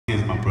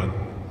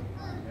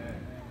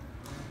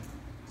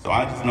So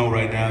I just know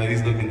right now that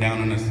he's looking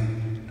down on us.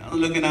 I'm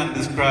looking out at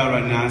this crowd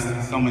right now. I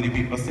see so many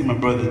people. I see my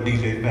brother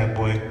DJ Fat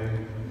Boy.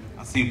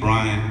 I see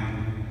Brian.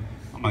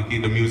 I'm gonna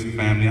keep the music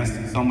family. I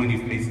see so many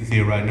faces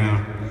here right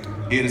now,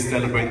 here to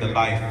celebrate the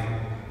life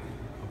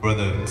of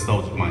Brother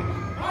Soulja Mike.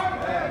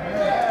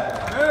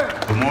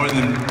 But more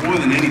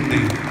than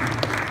anything,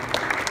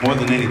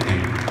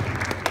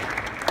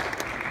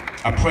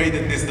 I pray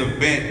that this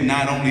event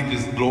not only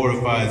just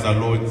glorifies our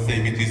Lord and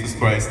Savior Jesus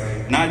Christ,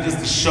 not just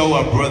to show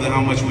our brother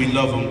how much we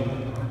love him.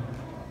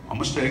 I'm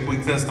gonna share a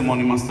quick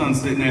testimony. My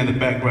son's sitting there in the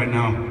back right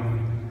now.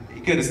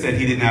 He could have said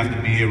he didn't have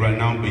to be here right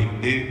now, but he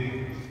did.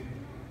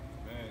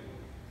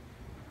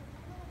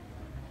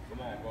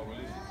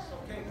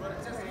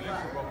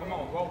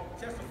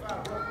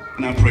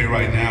 And I pray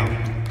right now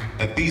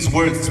that these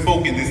words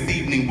spoken this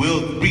evening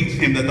will reach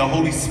him, that the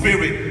Holy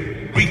Spirit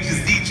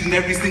reaches each and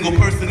every single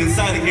person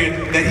inside of here,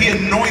 that he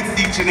anoints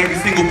each and every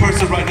single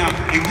person right now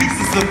and gives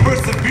us the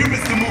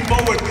perseverance to move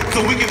forward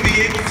so we can be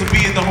able to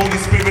be in the Holy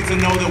Spirit to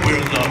know that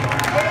we're loved.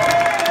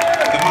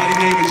 In the mighty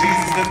name of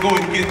Jesus, let's go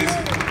and get this.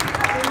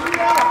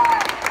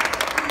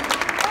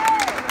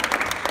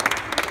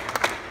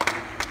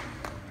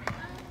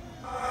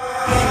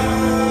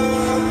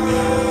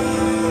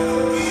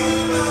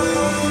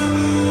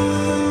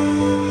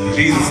 In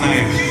Jesus'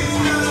 name.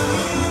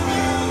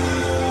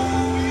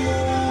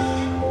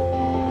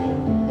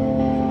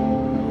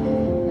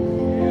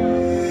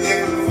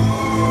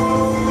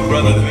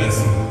 Brother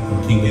Vest,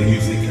 King of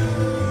Music.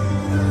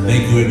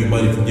 Thank you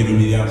everybody for giving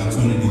me the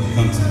opportunity to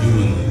come to you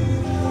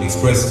and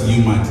express to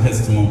you my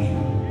testimony.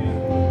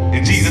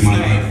 In Jesus'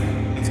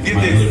 name, let's get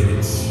this.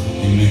 Deliverance.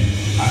 Amen.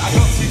 I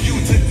come to you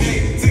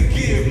today to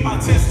give my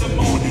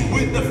testimony.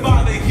 With the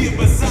Father here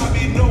beside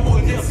me, no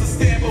one else will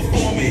stand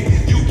before me.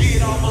 You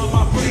get all of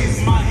my praise,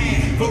 my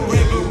hand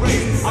forever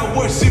raised. I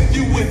worship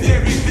you with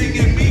everything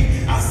in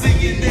me. I sing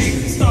your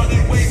name.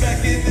 Started way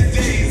back in the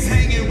days,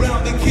 hanging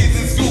around the kids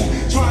in school,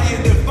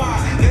 trying to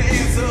find the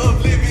answer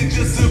of living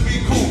just to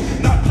be cool.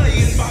 Not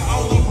playing by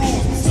all the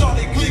rules.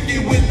 Started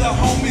clicking with the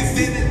homies,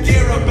 didn't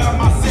care about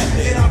myself,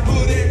 and I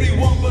put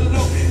everyone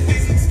below. They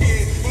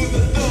scared for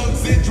the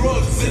thugs and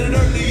drugs at an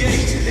early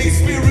age,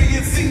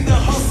 experiencing the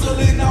hustle.